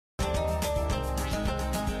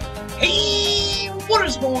Hey, what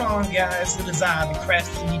is going on, guys? It is I, the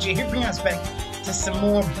Crafty DJ, here bringing us back to some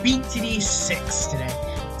more BTD 6 today.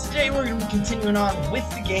 Today we're going to be continuing on with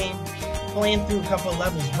the game, playing through a couple of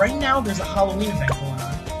levels. Right now there's a Halloween event going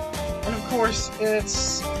on, and of course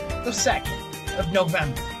it's the 2nd of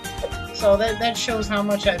November. So that shows how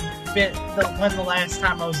much I've been when the last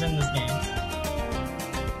time I was in this game.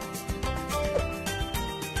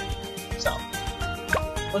 So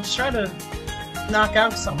let's try to knock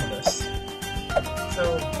out some of this.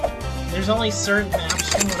 So there's only certain maps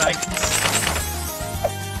from what I can see.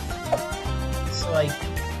 So like,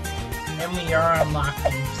 and we are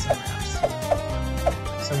unlocking some maps.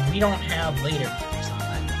 So we don't have later maps on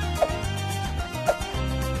that.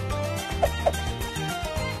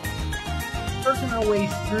 Working our way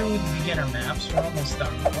through the beginner maps. We're almost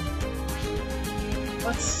done though.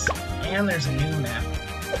 And there's a new map.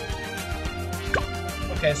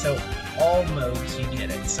 Okay, so all modes you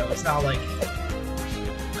get it, so it's not like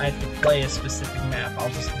I have to play a specific map. I'll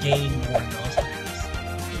just gain more in those maps.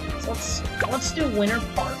 So let's do Winter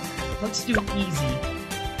Park. Let's do easy,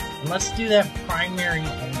 and let's do that primary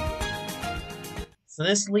only. So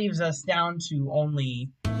this leaves us down to only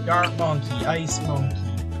Dark Monkey, Ice Monkey,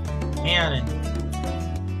 Cannon.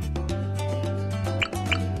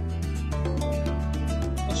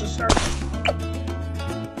 Let's just start.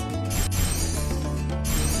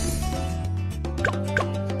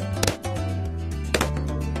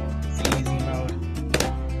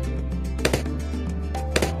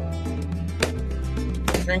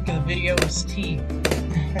 Drink of the video is tea.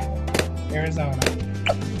 Arizona.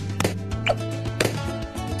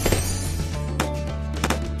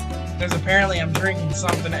 Because apparently I'm drinking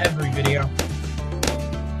something every video.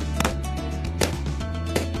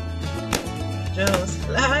 Just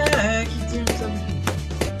like you do something.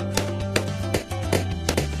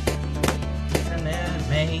 And that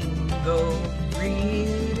mango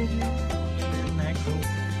breathing. And that cool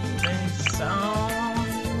song.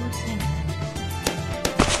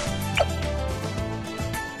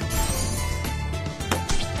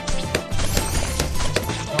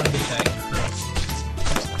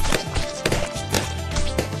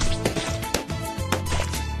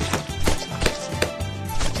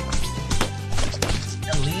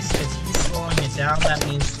 Down, that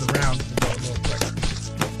means the round will go a little quicker.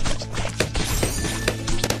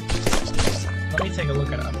 Let me take a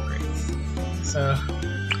look at upgrades. So,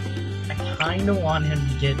 I kinda want him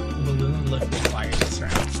to get balloon liquefier this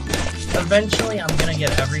round. Eventually, I'm gonna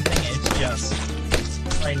get everything, it's just,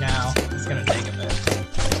 right now, it's gonna take a bit.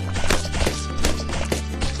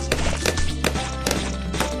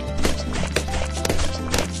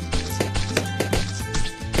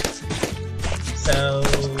 So,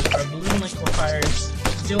 our balloon liquefier's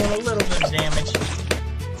doing a little bit of damage.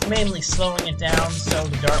 It's mainly slowing it down so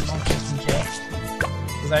the Dark Monkey can kill.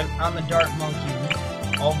 Because on the Dark Monkey,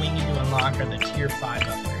 all we need to unlock are the Tier 5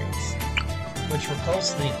 upgrades, which were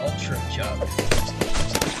close to the Ultra Jug.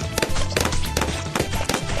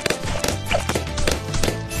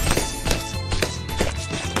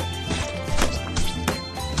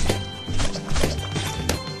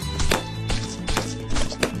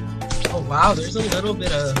 Wow, there's a little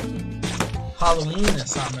bit of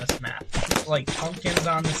Halloweenness on this map. Like pumpkins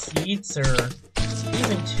on the seats, or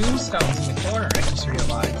even tombstones in the corner, I just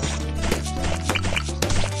realized.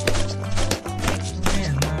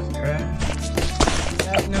 Man, I've cried.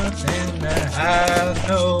 Got nothing to hide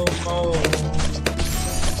no more.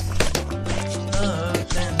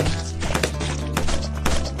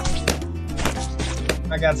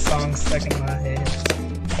 I got songs stuck in my head.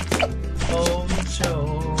 Oh,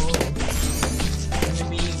 sure.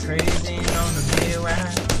 Crazy on the big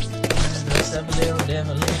ride, dress up a little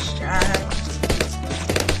devilish child.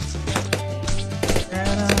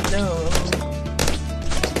 And I know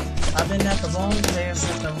I've been at the wrong place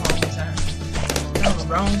at the wrong time. On the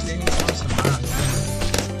wrong things on some mind.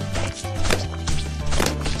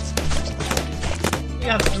 We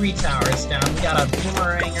got 3 towers down. We got a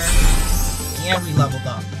boomeranger, and we leveled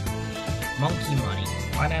up. Monkey money.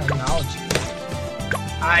 Why not acknowledge you?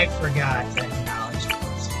 I forgot to acknowledge.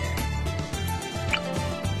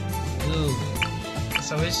 Ooh.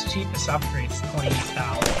 So his cheapest upgrade is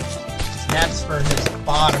 $28. That's for his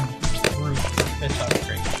bottom group 5th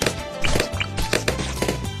upgrade.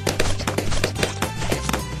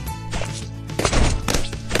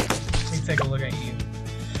 Let me take a look at you.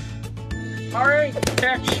 Alright,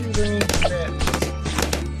 attack shooter needs that.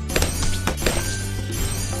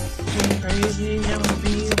 Being crazy, never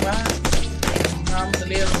be wild. Mom's a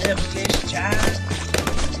little devilish child.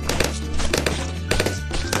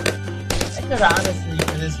 But honestly,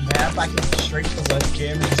 for this map, I I can straight the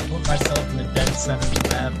webcam and just put myself in the dead center of the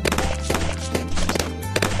map.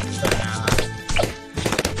 But nah.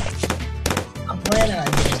 I'm planning on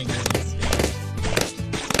getting a green screen.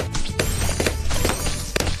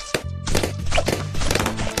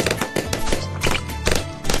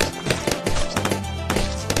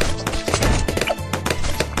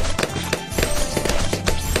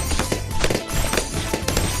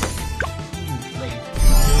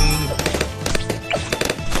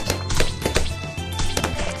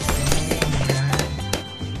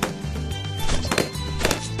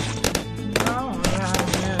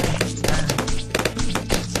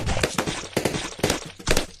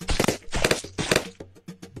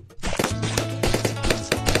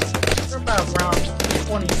 Around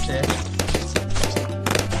 26.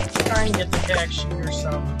 Try and get the Tack Shooter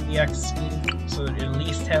some EXP so it at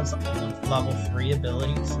least has level 3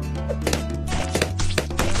 abilities.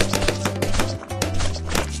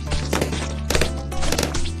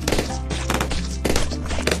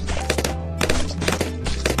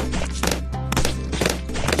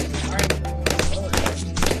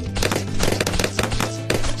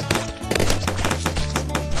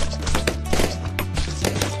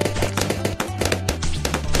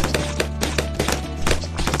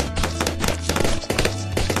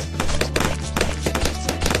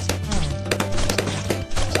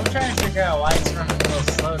 Figure out why it's running a little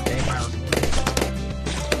slow today, my recording.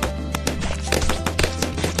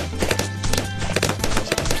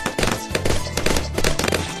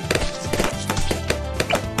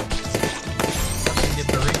 Let's get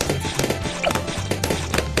the research.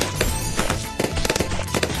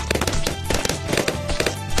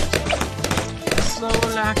 Slow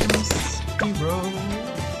like a Mississippi road.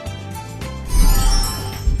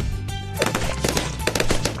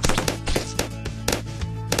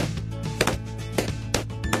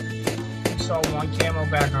 Saw one camo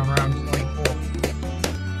back on round 24.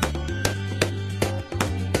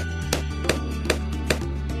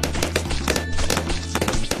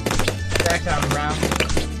 Back on round 20.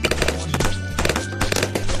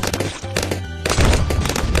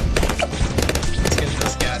 Let's get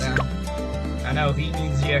this guy down. I know he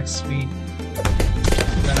needs the XP.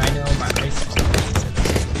 Then I know my race needs it.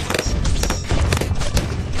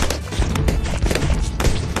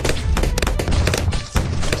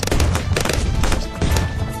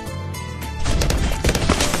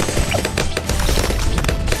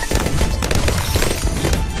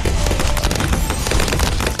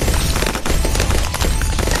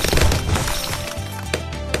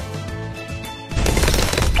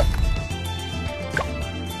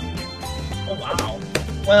 Oh wow.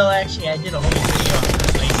 Well, actually, I did a whole video on the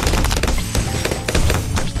ice.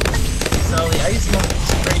 So the ice one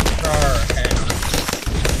is pretty far ahead.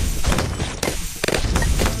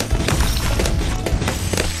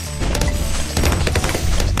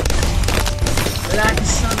 Like a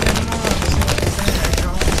Sunday morning,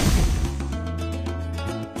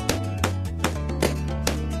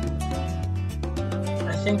 I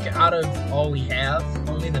think out of all we have,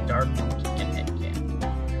 only the Dark Monkey can hit cam.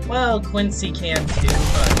 Well, Quincy can too,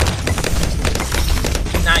 but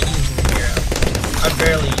not using the hero. I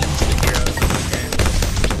barely use the heroes in the game.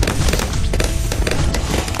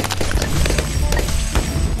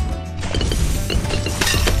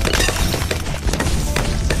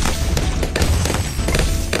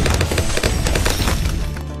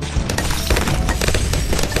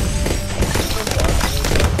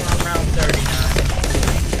 Around 39.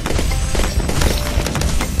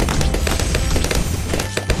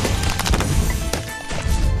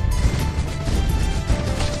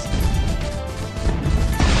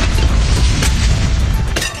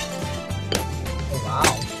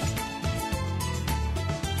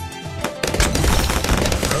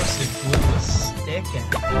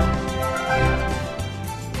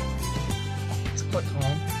 Let's click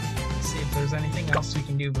home. See if there's anything else we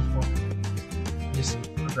can do before we just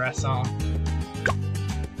progress on.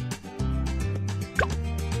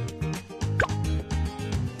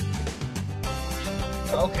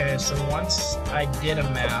 Okay, so once I did a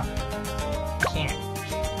map, can't.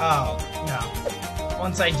 Oh, no.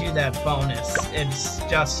 Once I do that bonus, it's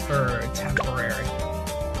just for temporary.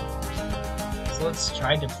 So let's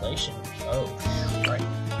try deflation. Oh, right.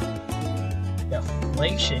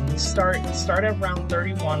 Deflation. You start at round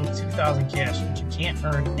 31 with 2,000 cash, but you can't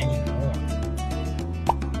earn any more.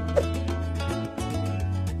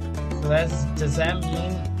 So does that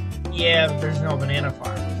mean? Yeah, there's no banana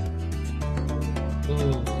farm.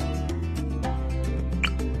 Ooh.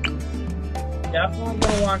 Definitely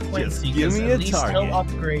gonna want Quincy because at least he'll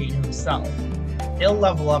upgrade himself. He'll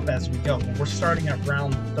level up as we go. But we're starting at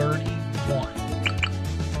round 31.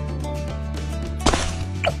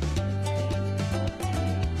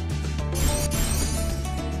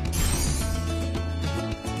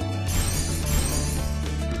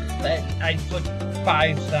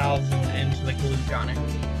 5,000 into the glue gunner.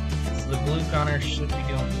 So the glue gunner should be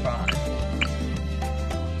doing fine.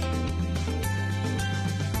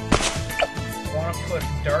 I want to put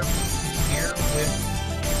dark here with...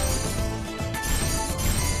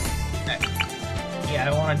 Yeah,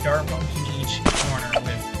 I want a dart monkey in each corner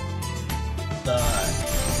with the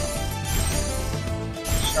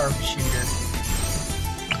sharpshooter.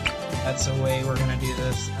 That's the way we're gonna do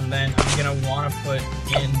this. And then I'm gonna want to put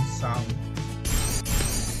in some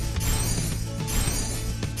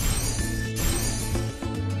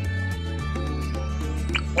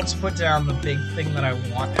let's put down the big thing that I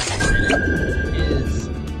want at the minute is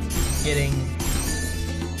getting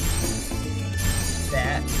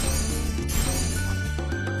that.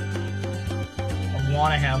 I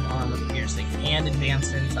want to have armor piercing and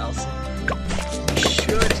advanced intel, so we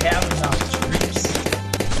should have enough troops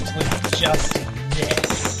with just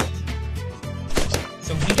this.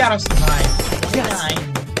 So we gotta survive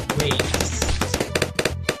 29 waves.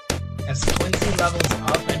 As Quincy levels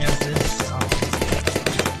up and as this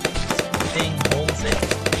thing holds it,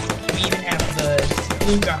 we even have the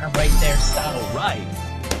glue gunner right there stop. Alright.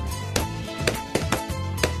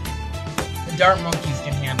 The dart monkeys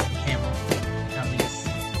can handle the camel, at least.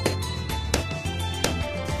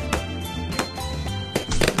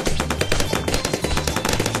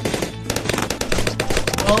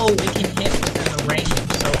 Oh, we can hit within the range,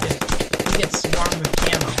 so if we get swarmed with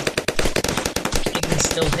camo, it can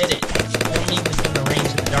still hit it, only within the range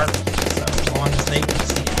of the dart monkeys, so as long as they can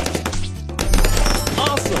see it.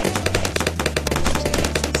 Awesome!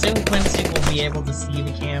 Soon Quincy will be able to see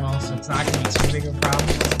the camo, so it's not going to be too big of a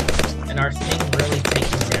problem. And our thing really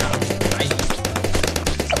taking down. I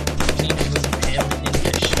need to move him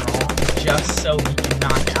into strong, just so we can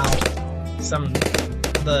knock out some of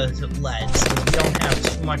the leads. We don't have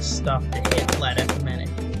too much stuff to hit lead at the minute.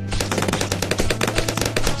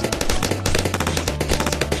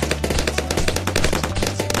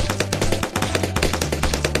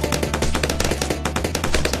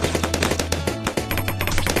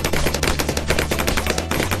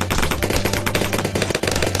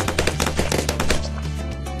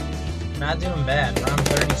 Not doing bad. We're on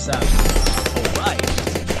 37. Alright.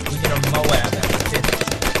 We get a Moab at 50.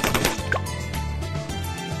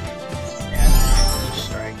 Add a blue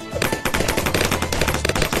strike.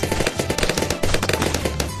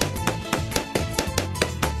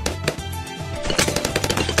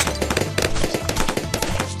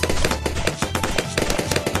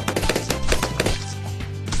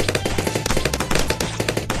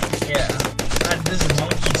 Yeah. This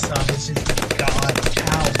monkey stuff is just god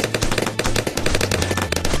cow.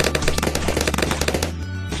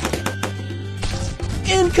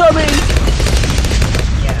 Incoming!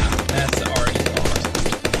 Yeah, that's already gone.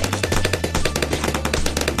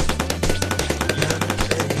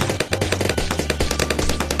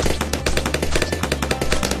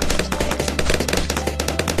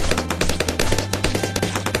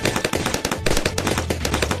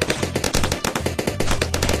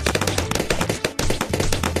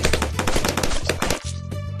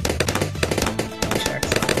 Check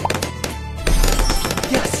something.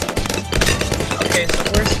 Yes! Okay, so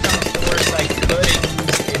worst comes to worst, I could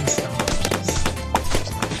use insta-monkeys.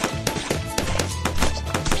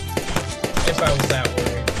 If I was that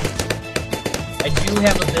worried. I do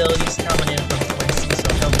have abilities coming in from Quincy, so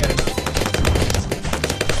he'll get another.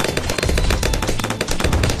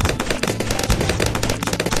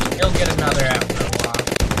 He'll get another after a while.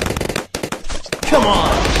 Come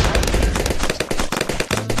on!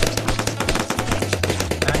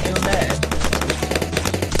 Not doing bad.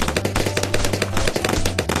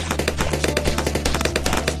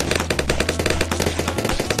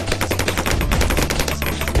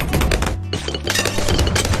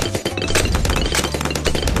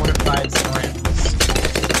 Fortified ceramics.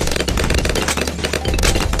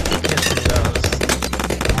 Get through those.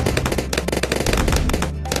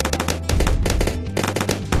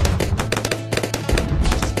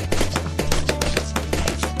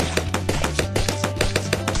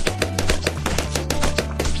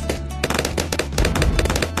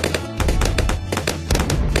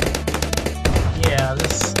 Yeah,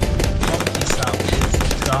 this monkey stuff is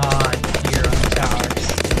god here on the towers.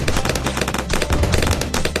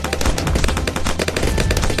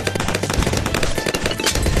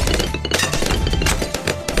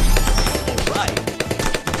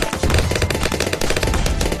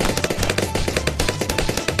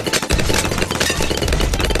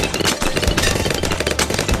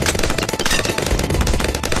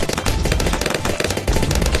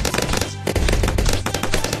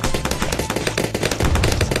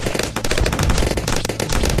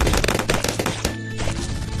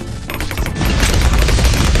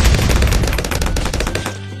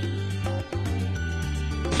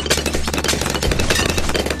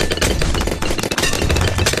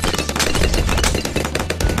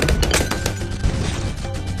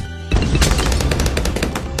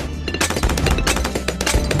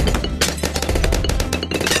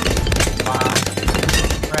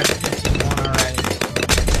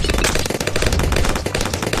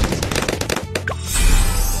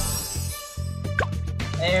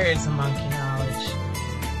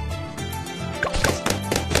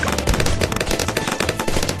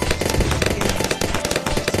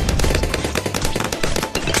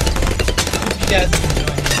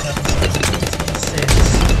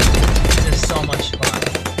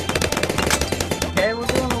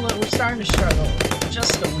 starting to struggle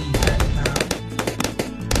just a wee bit now.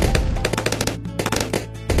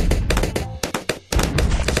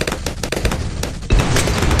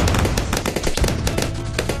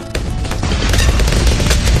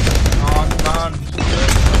 Oh, come on.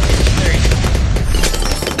 There you go.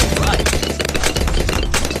 Right.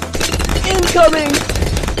 Incoming!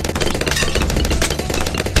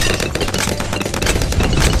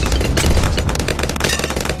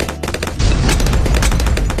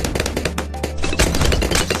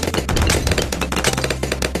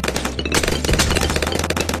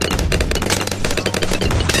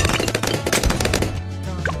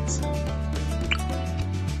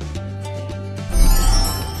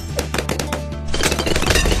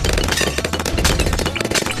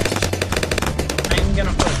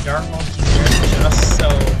 Dark Monkey there just so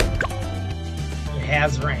it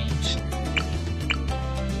has range.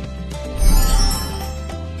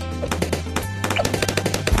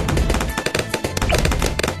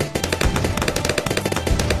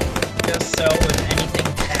 Just so if anything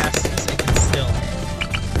passes, it can still hit.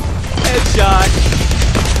 Headshot!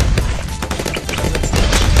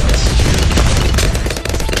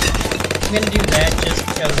 I'm gonna do that just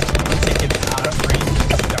because once it gets out of range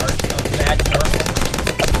of that dark monkey,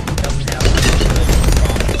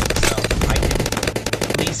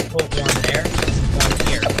 put one there, one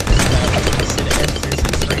here. So it enters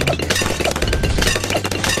its range.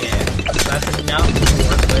 Yeah, that's enough to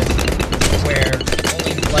work with, where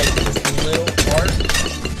only like this little part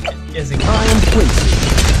is a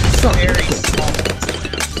very small.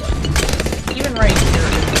 Even right here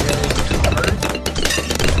is really covered,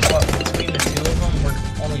 but between the two of them, we're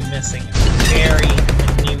only missing a very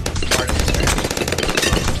minute part of the range.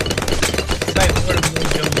 If I would have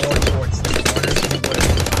moved them more towards the corners, we would have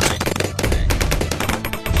been fine.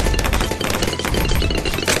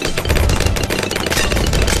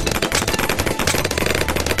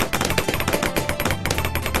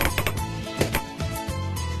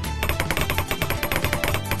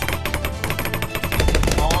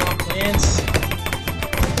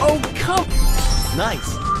 Oh, come!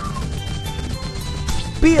 Nice!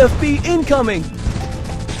 BFB incoming!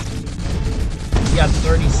 You got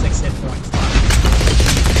 36 hit points left.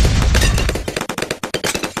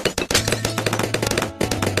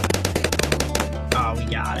 Oh, we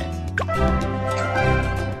got it.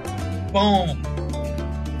 Boom!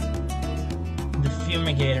 The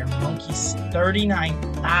Fumigator. Monkey's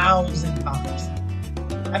 39,000 pounds.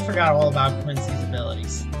 I forgot all about Quincy's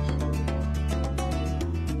abilities.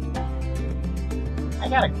 I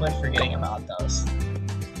gotta quit forgetting about those.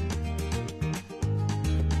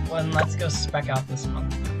 Well, then let's go spec out this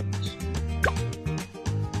monkey.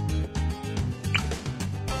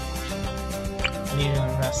 I need to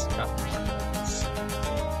invest a couple more points.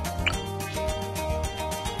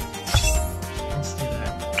 Let's do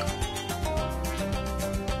that.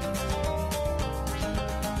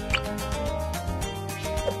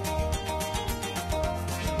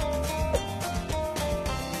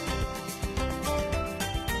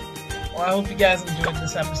 Well, I hope you guys enjoyed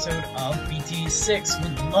this episode of BTD 6.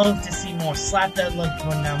 Would love to see more. Slap that like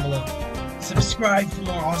button down below. Subscribe for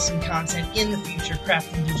more awesome content in the future.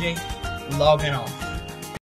 Crafting DJ, logging off.